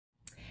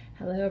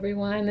Hello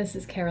everyone, this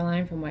is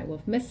Caroline from White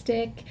Wolf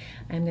Mystic.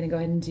 I'm going to go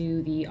ahead and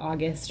do the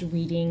August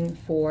reading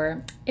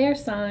for air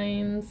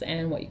signs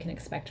and what you can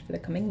expect for the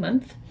coming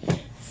month.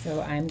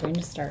 So I'm going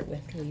to start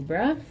with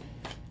Libra,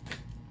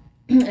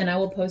 and I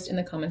will post in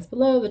the comments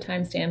below the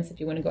timestamps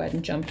if you want to go ahead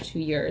and jump to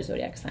your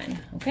zodiac sign,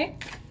 okay?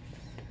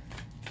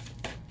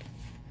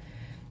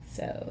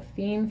 So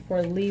theme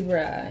for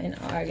Libra in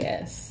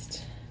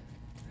August.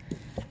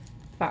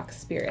 Fox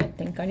Spirit,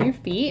 think on your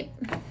feet.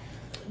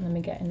 Let me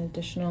get an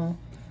additional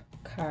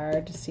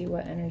card to see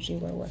what energy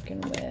we're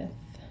working with.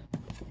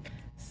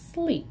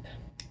 Sleep.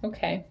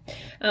 Okay,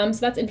 so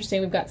that's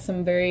interesting. We've got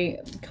some very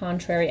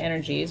contrary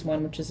energies,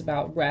 one which is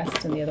about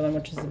rest and the other one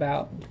which is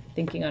about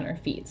thinking on our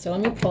feet. So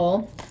let me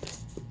pull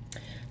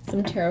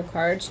some tarot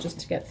cards just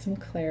to get some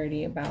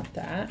clarity about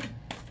that.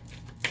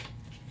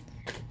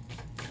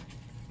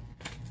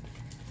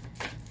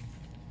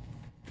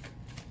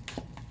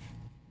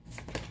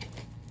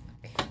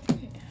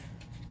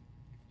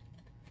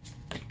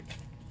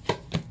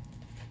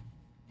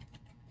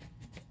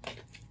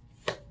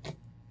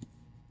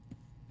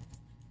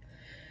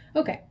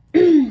 Okay,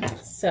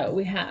 so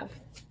we have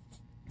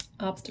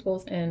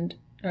obstacles and,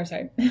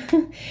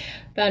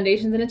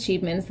 foundations and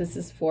achievements. This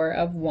is Four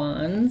of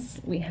Wands.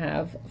 We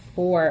have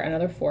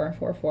another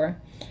four,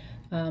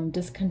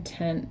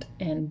 discontent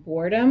and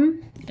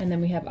boredom. And then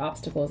we have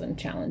obstacles and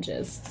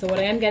challenges. So what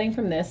I am getting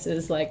from this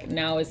is like,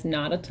 now is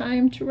not a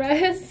time to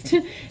rest.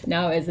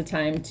 Now is a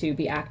time to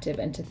be active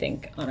and to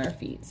think on our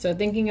feet. So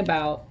thinking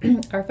about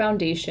our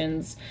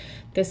foundations,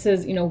 this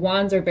is,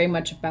 wands are very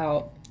much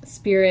about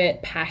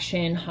spirit,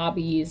 passion,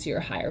 hobbies, your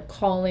higher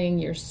calling,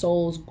 your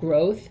soul's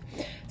growth.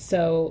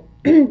 So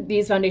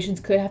these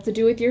foundations could have to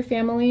do with your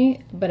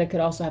family, but it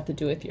could also have to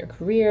do with your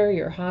career,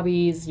 your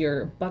hobbies,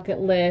 your bucket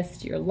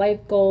list, your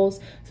life goals.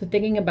 So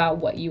thinking about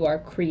what you are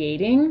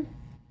creating.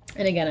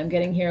 And again, I'm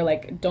getting here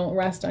like, don't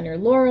rest on your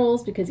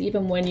laurels, because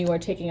even when you are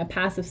taking a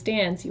passive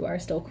stance, you are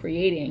still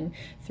creating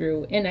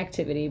through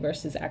inactivity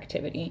versus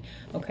activity.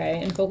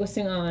 Okay, and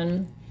focusing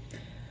on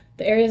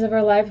the areas of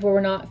our life where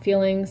we're not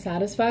feeling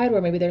satisfied, where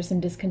maybe there's some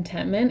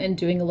discontentment, and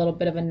doing a little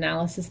bit of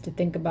analysis to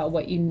think about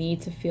what you need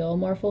to feel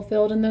more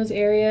fulfilled in those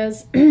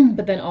areas.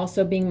 But then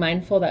also being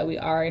mindful that we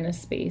are in a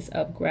space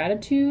of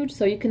gratitude.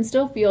 So you can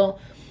still feel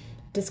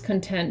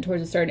discontent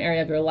towards a certain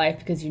area of your life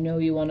because you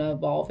want to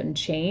evolve and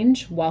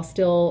change, while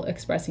still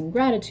expressing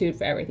gratitude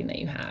for everything that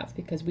you have,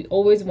 because we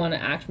always want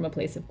to act from a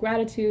place of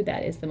gratitude.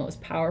 That is the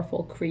most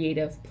powerful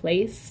creative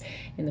place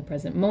in the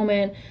present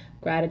moment.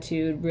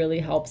 Gratitude really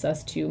helps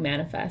us to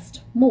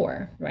manifest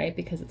more, right?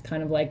 Because it's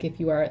kind of like, if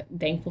you are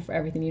thankful for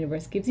everything the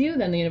universe gives you,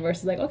 then the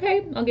universe is like,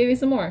 okay, I'll give you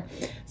some more.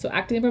 So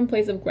acting from a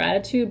place of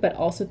gratitude, but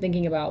also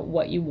thinking about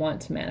what you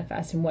want to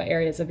manifest and what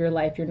areas of your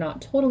life you're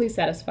not totally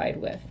satisfied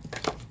with.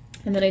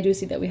 And then I do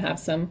see that we have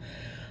some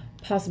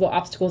possible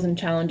obstacles and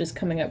challenges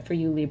coming up for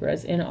you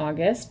Libras in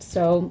August.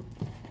 So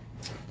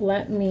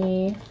let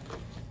me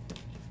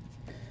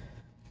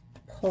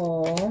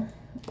pull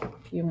a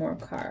few more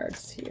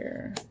cards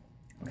here.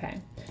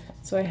 Okay,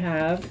 so I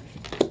have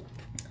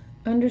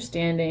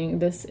understanding.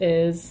 This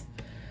is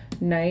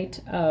Knight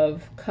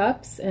of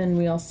Cups, and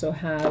we also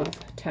have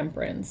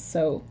Temperance,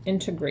 so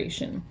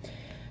integration.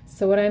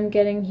 So what I'm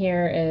getting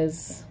here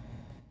is,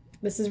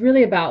 this is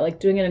really about like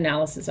doing an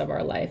analysis of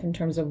our life in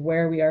terms of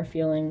where we are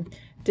feeling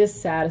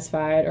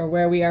dissatisfied, or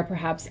where we are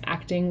perhaps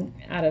acting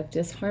out of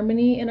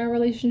disharmony in our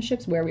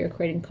relationships, where we are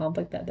creating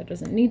conflict that there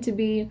doesn't need to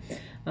be.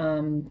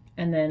 And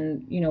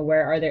then,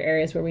 where are there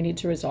areas where we need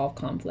to resolve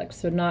conflict?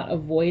 So not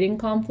avoiding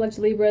conflict,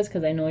 Libras,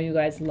 because I know you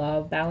guys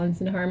love balance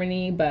and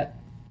harmony, but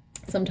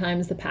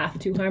sometimes the path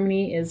to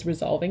harmony is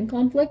resolving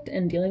conflict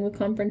and dealing with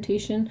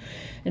confrontation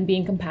and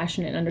being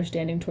compassionate and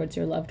understanding towards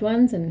your loved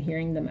ones and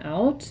hearing them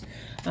out.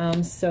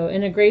 So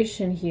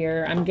integration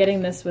here, I'm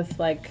getting this with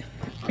like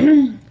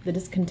the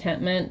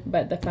discontentment,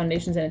 but the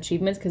foundations and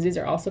achievements, because these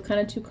are also kind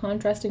of two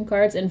contrasting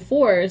cards. And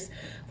fours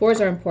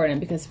are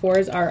important, because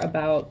fours are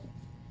about,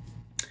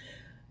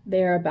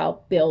 they're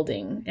about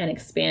building and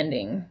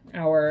expanding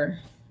our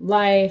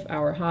life,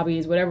 our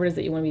hobbies, whatever it is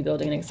that you want to be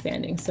building and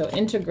expanding. So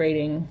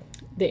integrating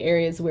the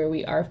areas where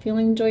we are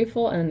feeling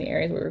joyful, and then the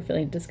areas where we're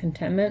feeling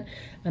discontentment,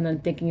 and then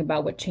thinking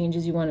about what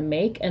changes you want to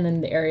make, and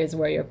then the areas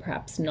where you're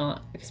perhaps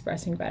not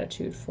expressing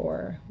gratitude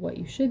for what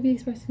you should be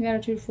expressing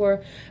gratitude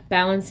for.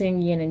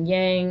 Balancing yin and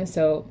yang,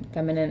 so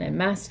feminine and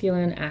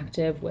masculine,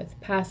 active with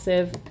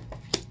passive.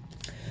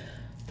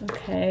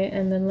 Okay,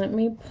 and then let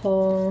me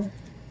pull,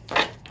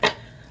 I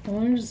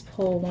want to just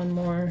pull one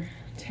more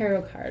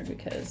tarot card,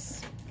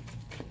 because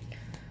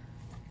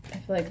I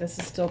feel like this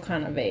is still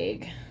kind of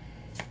vague.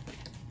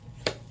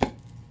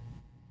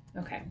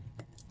 Okay,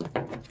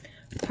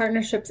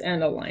 partnerships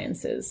and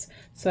alliances.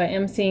 So I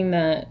am seeing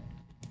that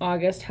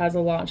August has a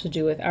lot to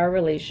do with our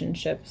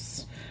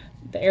relationships,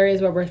 the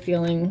areas where we're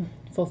feeling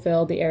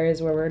fulfill the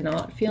areas where we're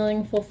not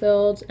feeling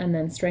fulfilled, and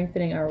then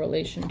strengthening our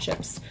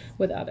relationships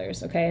with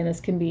others, okay? And this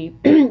can be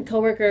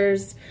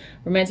coworkers,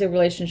 romantic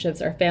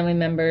relationships, our family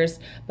members,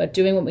 but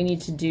doing what we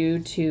need to do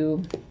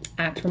to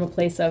act from a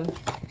place of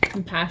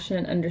compassion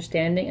and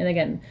understanding. And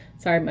again,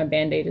 sorry, my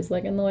band-aid is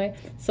like in the way.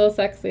 So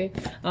sexy.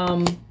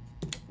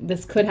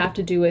 This could have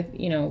to do with,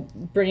 you know,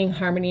 bringing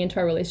harmony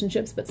into our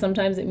relationships, but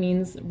sometimes it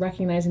means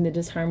recognizing the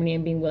disharmony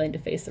and being willing to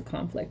face the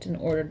conflict in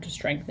order to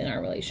strengthen our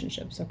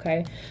relationships,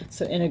 okay?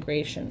 So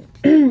integration,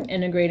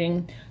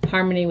 integrating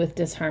harmony with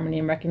disharmony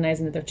and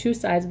recognizing that they're two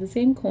sides of the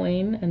same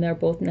coin and they're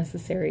both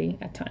necessary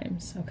at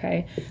times,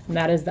 okay? And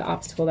that is the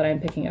obstacle that I'm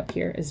picking up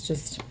here, is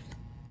just,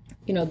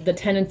 you know, the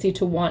tendency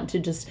to want to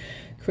just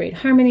create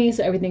harmony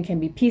so everything can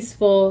be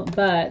peaceful,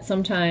 but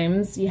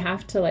sometimes you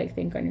have to like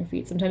think on your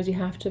feet. Sometimes you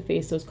have to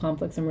face those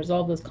conflicts and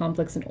resolve those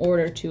conflicts in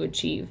order to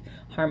achieve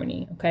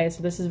harmony, okay?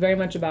 So this is very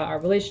much about our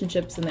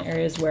relationships and the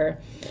areas where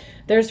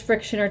there's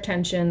friction or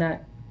tension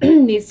that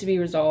needs to be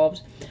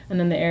resolved, and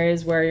then the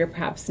areas where you're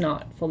perhaps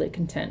not fully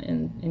content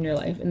in your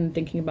life and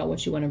thinking about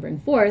what you want to bring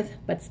forth,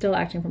 but still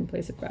acting from a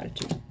place of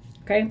gratitude,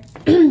 okay?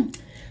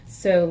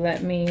 So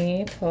let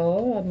me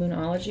pull a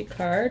Moonology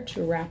card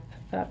to wrap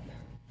up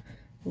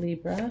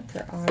Libra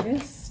for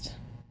August.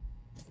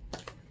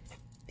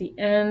 The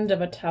end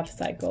of a tough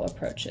cycle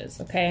approaches,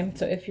 okay?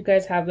 So if you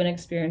guys have been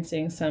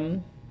experiencing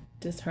some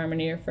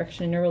disharmony or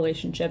friction in your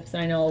relationships,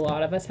 and I know a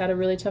lot of us had a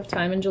really tough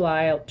time in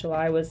July.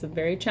 July was a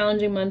very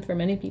challenging month for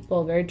many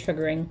people, very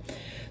triggering.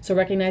 So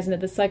recognizing that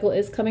this cycle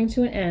is coming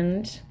to an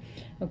end,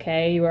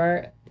 okay? You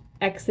are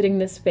exiting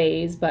this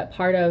phase, but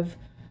part of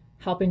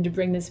helping to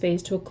bring this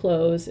phase to a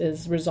close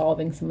is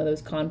resolving some of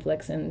those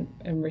conflicts and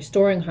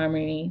restoring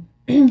harmony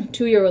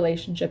to your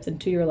relationships and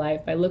to your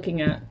life by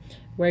looking at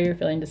where you're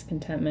feeling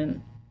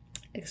discontentment,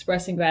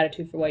 expressing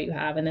gratitude for what you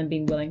have, and then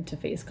being willing to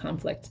face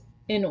conflict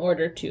in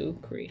order to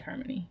create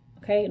harmony,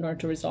 okay? In order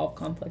to resolve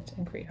conflict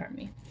and create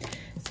harmony.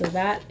 So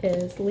that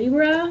is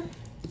Libra.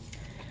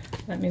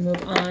 Let me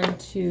move on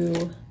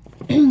to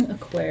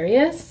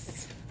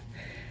Aquarius.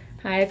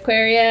 Hi,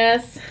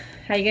 Aquarius.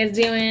 How you guys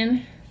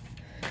doing?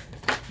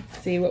 Let's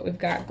see what we've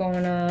got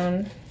going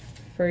on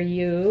for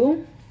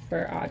you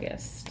for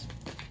August.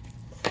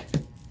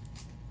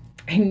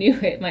 I knew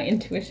it, my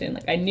intuition,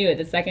 like I knew it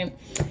the second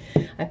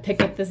I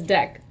picked up this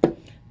deck.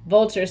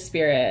 Vulture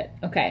spirit.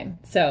 Okay,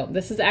 so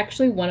this is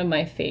actually one of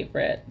my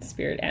favorite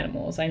spirit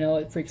animals. I know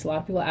it freaks a lot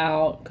of people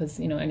out because,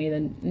 you know, any of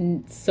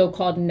the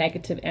so-called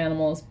negative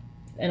animal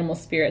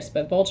spirits,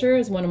 but vulture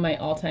is one of my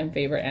all-time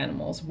favorite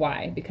animals.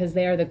 Why? Because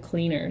they are the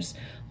cleaners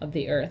of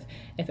the earth.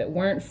 If it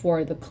weren't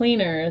for the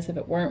cleaners, if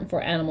it weren't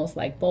for animals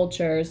like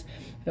vultures,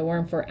 if it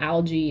weren't for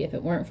algae, if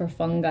it weren't for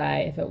fungi,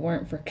 if it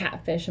weren't for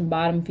catfish and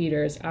bottom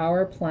feeders,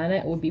 our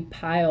planet would be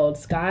piled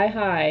sky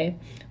high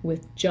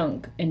with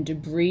junk and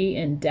debris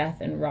and death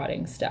and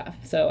rotting stuff.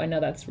 So I know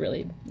that's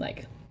really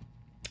like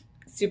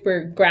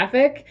super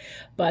graphic,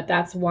 but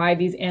that's why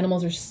these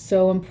animals are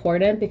so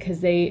important,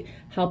 because they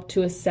help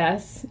to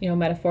assess, you know,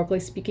 metaphorically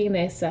speaking,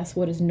 they assess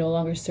what is no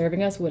longer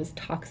serving us, what is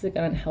toxic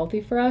and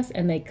unhealthy for us,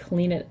 and they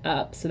clean it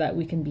up so that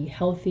we can be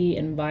healthy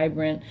and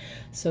vibrant.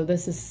 So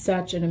this is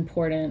such an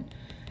important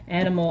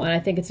animal, and I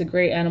think it's a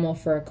great animal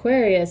for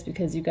Aquarius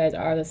because you guys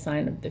are the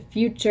sign of the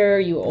future.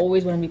 You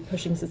always want to be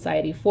pushing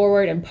society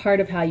forward, and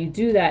part of how you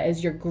do that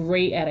is you're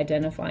great at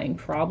identifying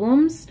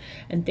problems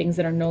and things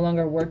that are no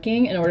longer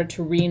working in order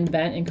to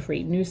reinvent and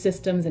create new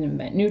systems and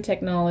invent new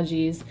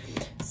technologies.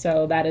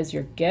 So that is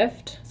your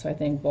gift. So I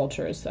think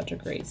vulture is such a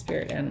great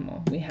spirit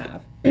animal we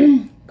have.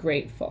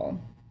 Grateful.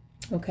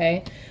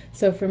 Okay,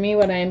 so for me,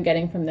 what I am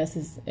getting from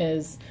this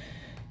is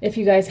if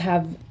you guys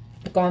have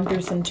gone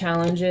through some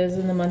challenges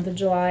in the month of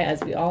July,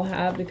 as we all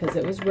have, because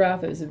it was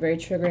rough, it was a very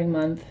triggering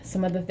month.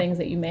 Some of the things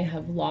that you may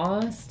have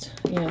lost,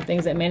 you know,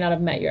 things that may not have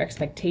met your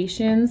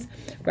expectations,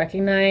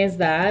 recognize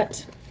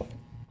that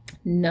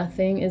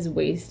nothing is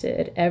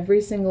wasted. Every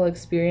single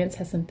experience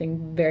has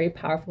something very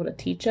powerful to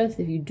teach us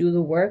if you do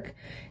the work,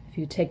 if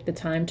you take the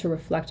time to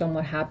reflect on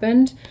what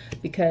happened,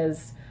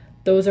 because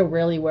those are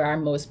really where our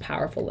most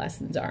powerful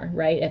lessons are,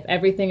 right? If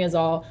everything is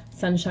all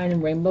sunshine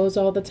and rainbows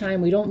all the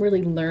time, we don't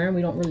really learn,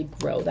 we don't really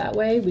grow that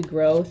way. We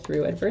grow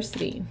through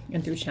adversity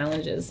and through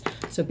challenges.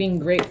 So being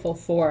grateful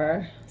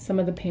for some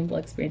of the painful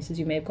experiences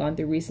you may have gone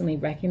through recently,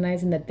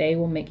 recognizing that they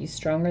will make you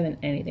stronger than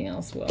anything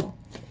else will.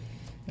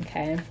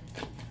 Okay.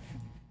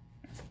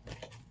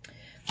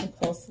 I'll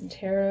pull some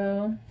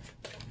tarot.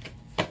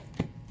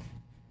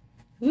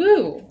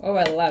 Woo! Oh,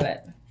 I love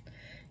it.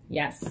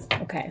 Yes.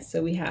 Okay,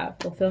 so we have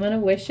fulfillment of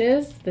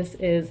wishes. This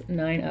is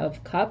 9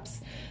 of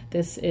Cups.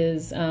 This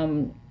is,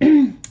 to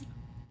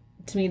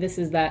me, this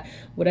is that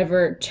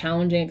whatever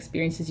challenging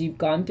experiences you've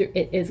gone through,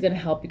 it is going to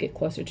help you get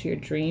closer to your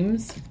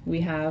dreams.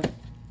 We have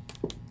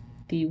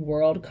the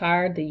World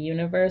card, the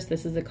universe.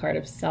 This is a card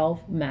of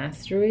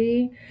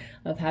self-mastery,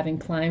 of having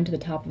climbed to the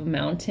top of a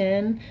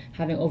mountain,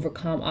 having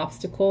overcome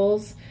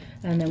obstacles.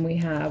 And then we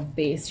have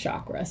base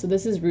chakra. So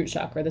this is root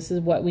chakra. This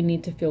is what we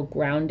need to feel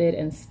grounded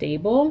and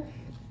stable.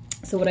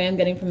 So what I am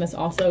getting from this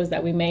also is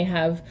that we may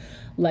have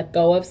let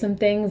go of some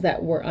things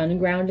that were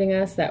ungrounding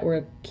us, that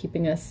were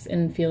keeping us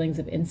in feelings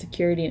of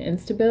insecurity and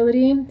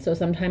instability. So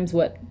sometimes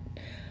what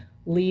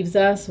leaves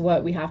us,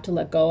 what we have to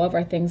let go of,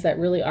 are things that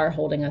really are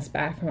holding us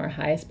back from our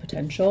highest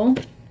potential.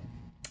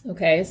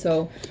 Okay,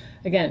 so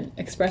again,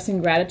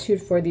 expressing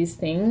gratitude for these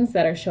things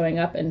that are showing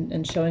up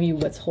and showing you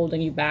what's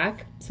holding you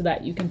back, so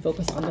that you can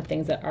focus on the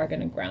things that are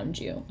going to ground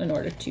you in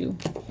order to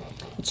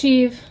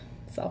achieve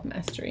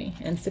self-mastery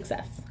and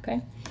success.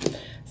 Okay,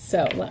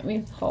 so let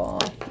me pull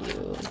a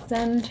few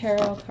Zen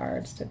Tarot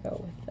cards to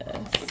go with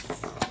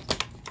this.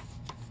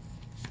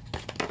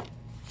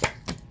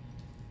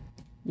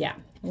 Yeah,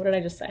 what did I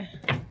just say?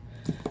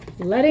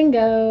 Letting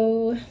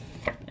go.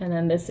 And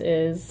then this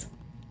is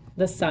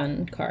the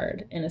Sun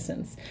card,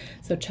 innocence.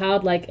 So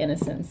childlike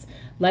innocence,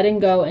 letting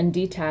go and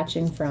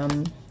detaching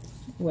from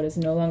what is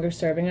no longer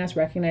serving us,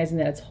 recognizing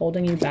that it's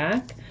holding you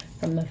back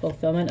from the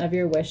fulfillment of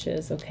your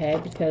wishes,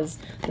 okay? Because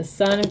the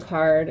Sun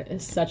card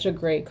is such a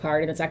great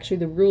card, and it's actually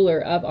the ruler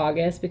of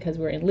August, because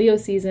we're in Leo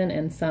season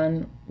and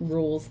Sun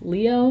rules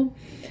Leo.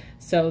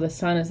 So the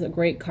Sun is a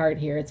great card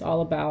here. It's all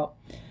about,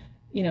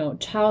 you know,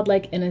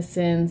 childlike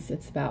innocence.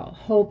 It's about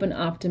hope and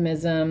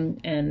optimism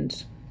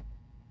and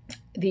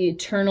the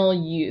eternal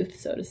youth,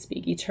 so to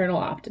speak, eternal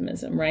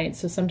optimism, right?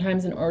 So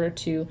sometimes in order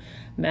to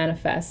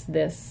manifest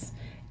this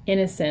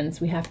innocence,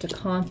 we have to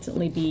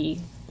constantly be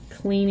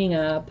cleaning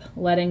up,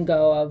 letting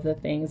go of the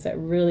things that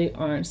really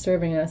aren't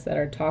serving us, that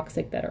are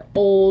toxic, that are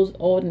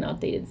old and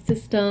outdated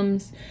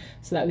systems,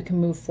 so that we can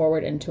move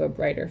forward into a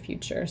brighter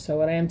future. So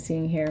what I am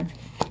seeing here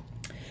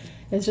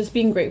is just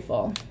being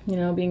grateful, you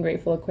know, being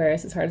grateful,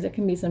 Aquarius, as hard as it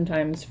can be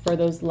sometimes, for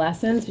those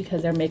lessons,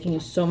 because they're making you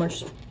so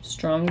much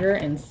stronger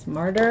and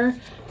smarter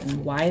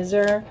and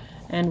wiser,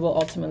 and will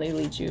ultimately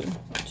lead you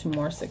to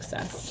more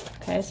success.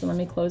 Okay, so let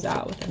me close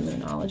out with the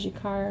Moonology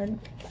card.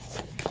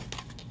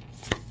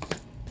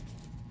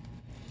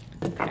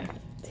 Okay,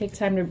 take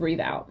time to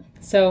breathe out.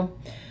 So,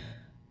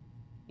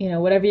 you know,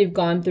 whatever you've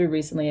gone through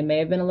recently, it may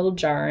have been a little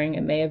jarring,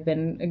 it may have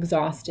been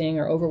exhausting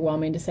or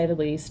overwhelming, to say the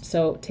least.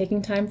 So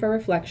taking time for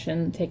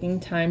reflection, taking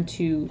time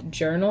to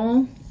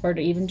journal, or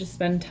to even just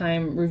spend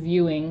time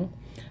reviewing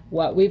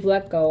what we've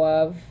let go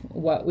of,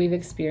 what we've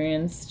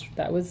experienced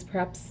that was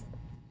perhaps,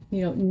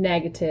 you know,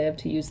 negative,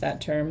 to use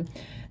that term,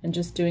 and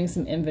just doing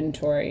some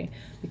inventory,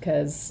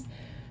 because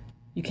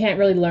you can't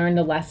really learn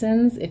the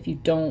lessons if you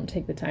don't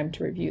take the time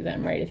to review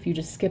them, right? If you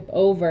just skip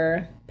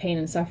over pain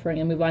and suffering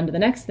and move on to the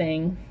next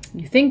thing,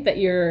 you think that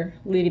you're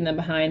leaving them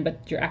behind,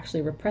 but you're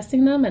actually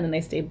repressing them, and then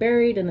they stay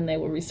buried, and then they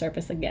will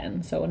resurface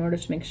again. So in order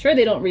to make sure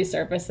they don't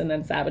resurface and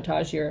then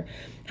sabotage your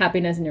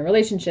happiness and your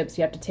relationships,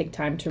 you have to take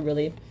time to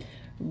really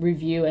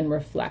review and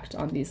reflect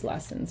on these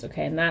lessons,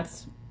 okay? And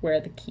that's where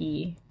the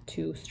key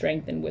to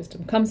strength and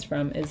wisdom comes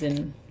from, is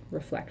in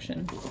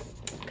reflection.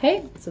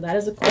 Okay, so that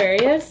is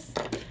Aquarius.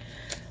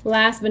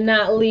 Last but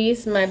not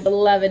least, my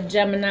beloved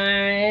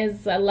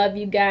Geminis. I love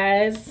you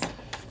guys.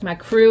 My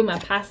crew, my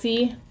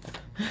posse.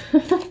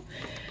 All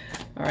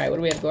right, what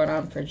do we have going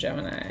on for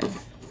Gemini?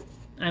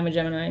 I'm a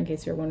Gemini, in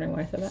case you're wondering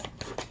why I said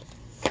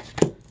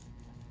that.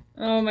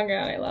 Oh my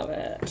God, I love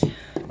it.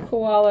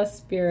 Koala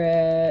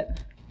spirit.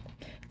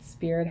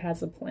 Spirit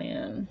has a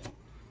plan.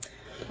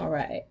 All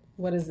right,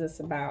 what is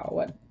this about?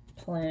 What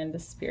plan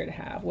does Spirit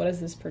have? What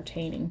is this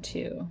pertaining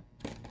to?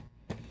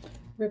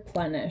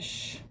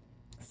 Replenish.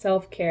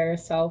 Self-care,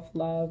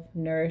 self-love,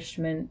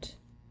 nourishment,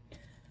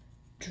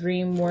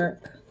 dream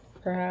work,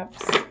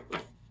 perhaps.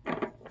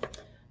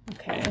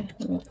 Okay,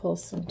 let me pull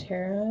some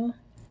tarot.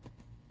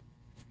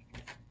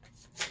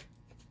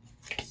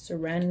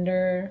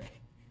 Surrender.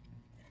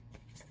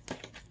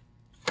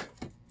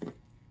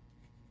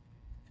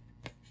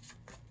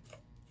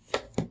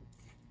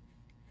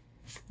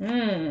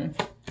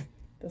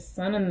 The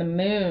sun and the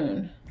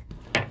moon.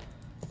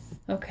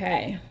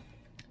 Okay.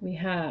 We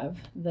have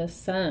the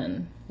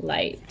sun,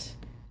 light.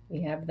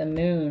 We have the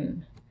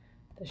moon,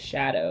 the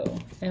shadow.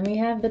 And we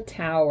have the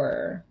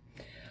tower.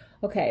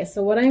 Okay,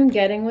 so what I'm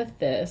getting with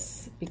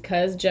this,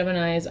 because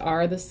Geminis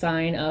are the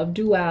sign of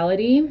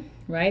duality,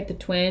 right? The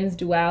twins,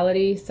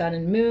 duality, sun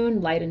and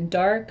moon, light and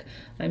dark.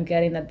 I'm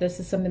getting that this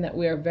is something that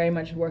we are very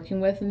much working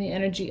with in the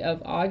energy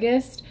of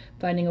August,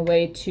 finding a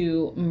way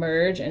to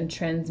merge and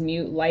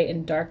transmute light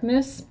and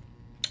darkness.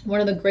 One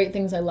of the great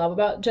things I love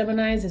about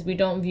Geminis is we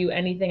don't view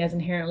anything as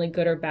inherently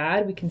good or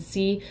bad. We can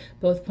see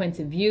both points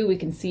of view. We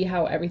can see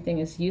how everything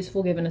is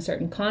useful given a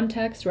certain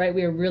context, right?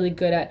 We are really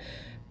good at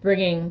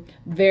bringing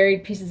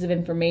varied pieces of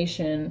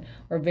information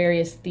or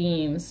various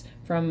themes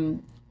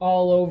from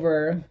all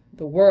over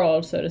the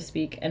world, so to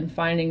speak, and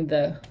finding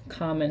the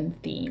common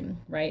theme,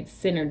 right?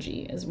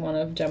 Synergy is one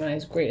of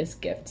Gemini's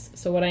greatest gifts.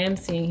 So what I am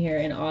seeing here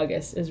in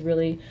August is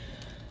really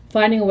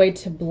finding a way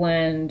to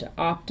blend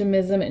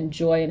optimism and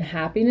joy and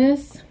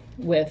happiness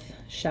with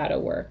shadow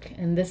work.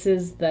 And this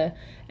is the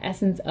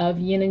essence of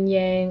yin and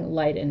yang,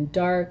 light and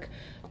dark.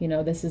 You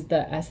know, this is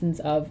the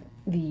essence of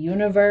the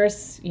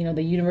universe. You know,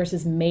 the universe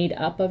is made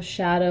up of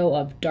shadow,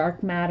 of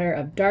dark matter,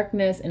 of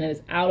darkness, and it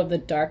is out of the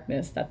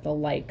darkness that the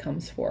light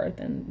comes forth,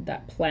 and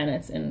that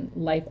planets and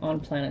life on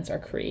planets are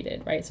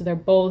created, right? So they're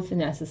both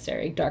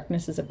necessary.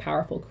 Darkness is a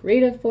powerful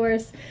creative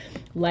force.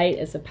 Light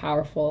is a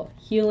powerful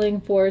healing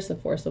force, a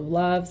force of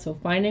love. So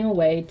finding a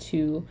way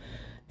to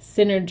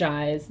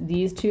synergize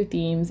these two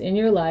themes in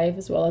your life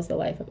as well as the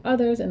life of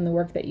others and the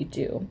work that you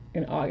do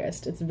in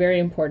August. It's very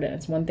important.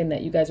 It's one thing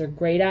that you guys are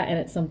great at, and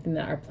it's something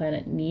that our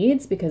planet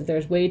needs, because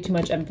there's way too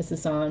much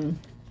emphasis on,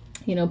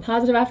 you know,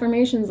 positive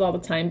affirmations all the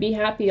time, be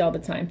happy all the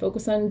time,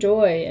 focus on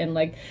joy, and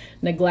like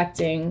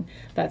neglecting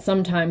that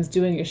sometimes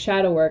doing your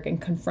shadow work and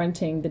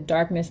confronting the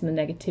darkness and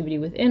the negativity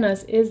within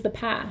us is the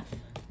path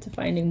to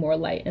finding more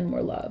light and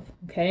more love.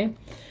 Okay,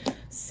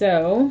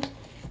 so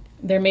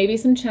there may be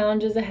some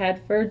challenges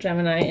ahead for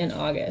Gemini in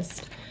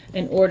August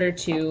in order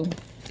to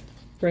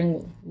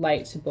bring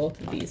light to both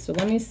of these. So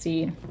let me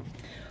see,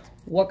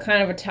 what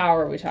kind of a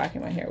tower are we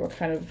talking about here? What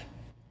kind of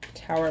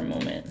tower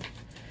moment?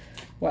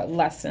 What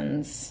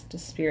lessons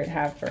does Spirit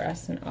have for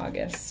us in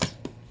August?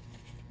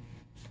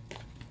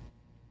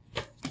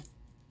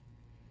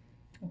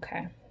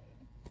 Okay.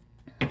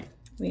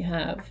 We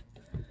have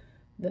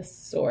the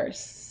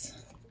Source,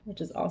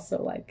 which is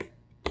also like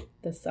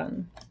the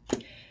Sun.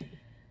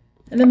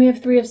 And then we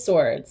have Three of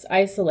Swords,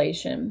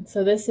 isolation.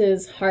 So this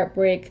is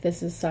heartbreak,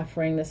 this is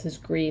suffering, this is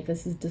grief,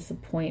 this is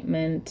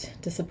disappointment,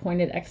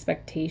 disappointed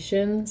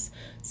expectations.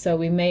 So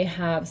we may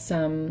have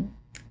some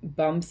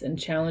bumps and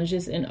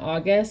challenges in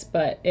August,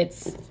 but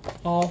it's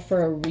all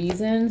for a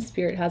reason.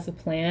 Spirit has a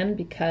plan,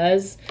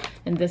 because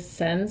in this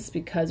sense,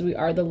 because we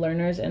are the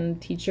learners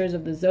and teachers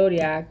of the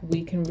zodiac,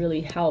 we can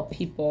really help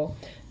people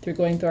through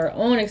going through our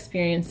own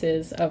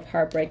experiences of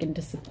heartbreak and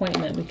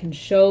disappointment. We can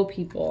show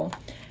people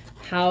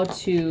how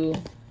to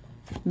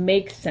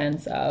make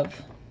sense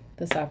of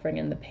the suffering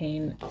and the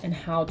pain, and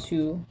how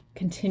to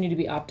continue to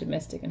be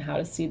optimistic, and how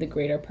to see the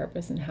greater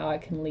purpose, and how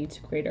it can lead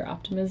to greater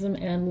optimism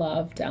and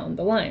love down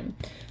the line.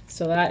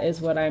 So that is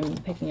what I'm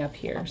picking up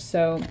here.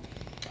 So,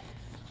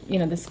 you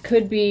know, this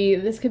could be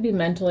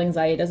mental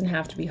anxiety. It doesn't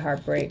have to be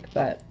heartbreak,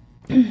 but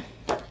let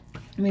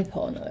me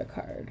pull another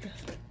card.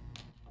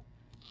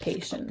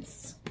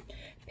 Patience.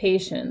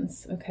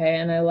 Patience, okay,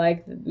 and I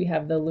like that we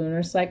have the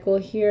lunar cycle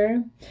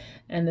here,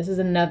 and this is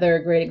another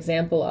great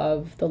example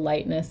of the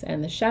lightness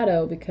and the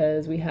shadow,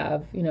 because we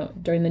have, you know,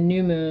 during the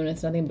new moon,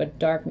 it's nothing but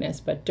darkness,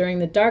 but during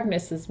the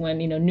darkness is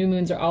when, you know, new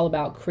moons are all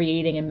about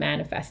creating and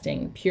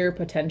manifesting pure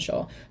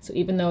potential. So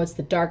even though it's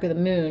the dark of the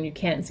moon, you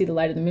can't see the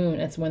light of the moon,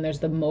 it's when there's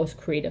the most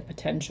creative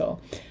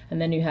potential. And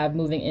then you have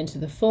moving into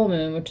the full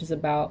moon, which is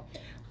about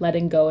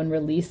letting go and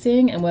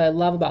releasing. And what I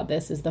love about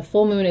this is the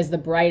full moon is the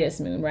brightest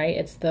moon, right?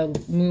 It's the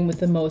moon with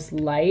the most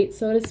light,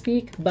 so to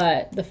speak,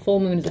 but the full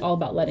moon is all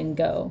about letting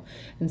go.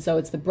 And so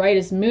it's the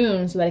brightest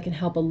moon so that it can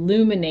help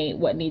illuminate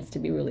what needs to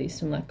be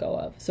released and let go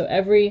of. So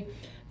every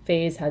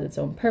phase has its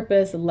own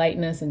purpose.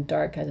 Lightness and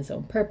dark has its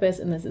own purpose.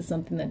 And this is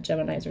something that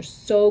Geminis are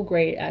so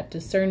great at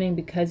discerning,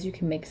 because you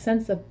can make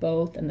sense of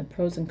both and the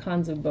pros and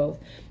cons of both.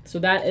 So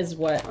that is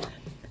what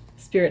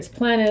Spirit's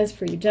plan is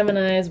for you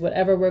Geminis.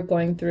 Whatever we're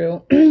going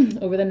through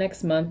over the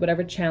next month,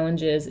 whatever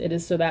challenges, it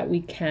is so that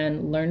we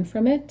can learn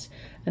from it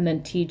and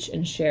then teach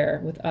and share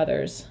with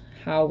others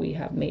how we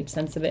have made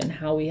sense of it and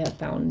how we have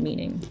found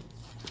meaning.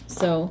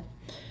 So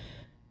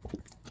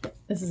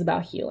this is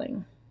about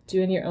healing,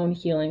 doing your own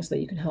healing so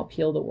that you can help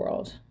heal the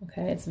world.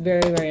 Okay, it's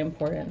very, very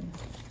important.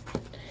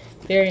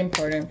 Very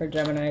important for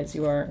Geminis.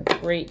 You are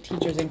great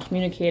teachers and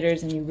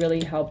communicators, and you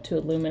really help to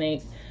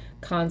illuminate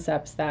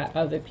concepts that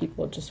other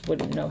people just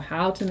wouldn't know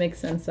how to make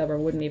sense of, or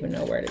wouldn't even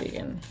know where to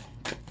begin.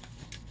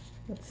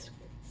 Let's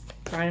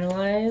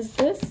finalize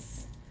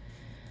this.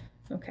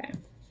 Okay,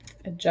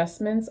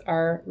 adjustments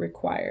are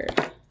required.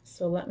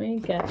 So let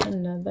me get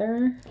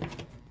another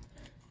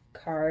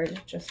card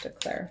just to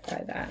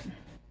clarify that.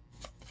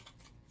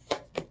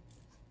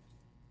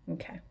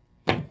 Okay,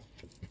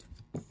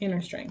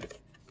 inner strength.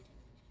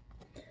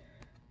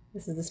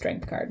 This is the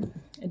strength card.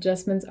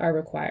 Adjustments are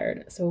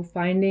required. So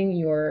finding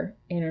your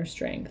inner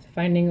strength,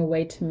 finding a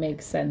way to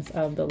make sense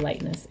of the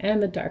lightness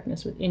and the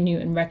darkness within you,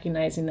 and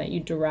recognizing that you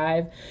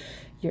derive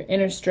your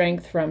inner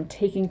strength from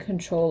taking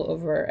control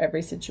over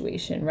every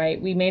situation, right?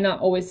 We may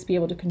not always be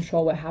able to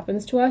control what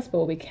happens to us, but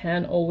what we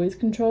can always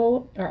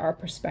control are our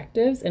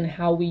perspectives and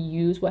how we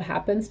use what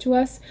happens to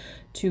us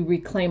to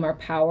reclaim our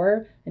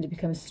power and to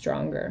become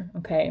stronger,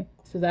 okay?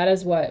 So that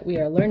is what we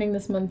are learning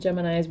this month,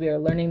 Geminis. We are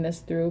learning this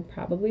through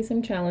probably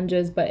some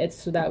challenges, but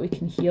it's so that we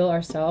can heal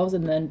ourselves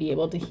and then be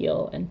able to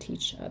heal and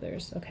teach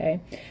others, okay?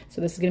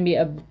 So this is going to be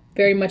a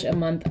very much a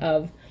month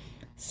of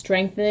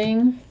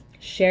strengthening,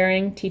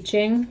 sharing,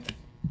 teaching,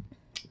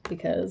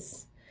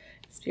 because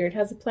Spirit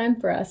has a plan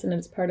for us, and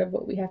it's part of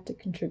what we have to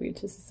contribute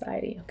to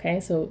society, okay?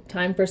 So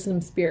time for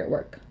some spirit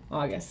work,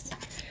 August.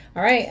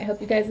 All right, I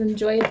hope you guys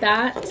enjoyed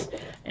that,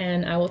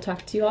 and I will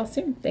talk to you all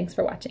soon. Thanks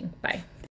for watching. Bye.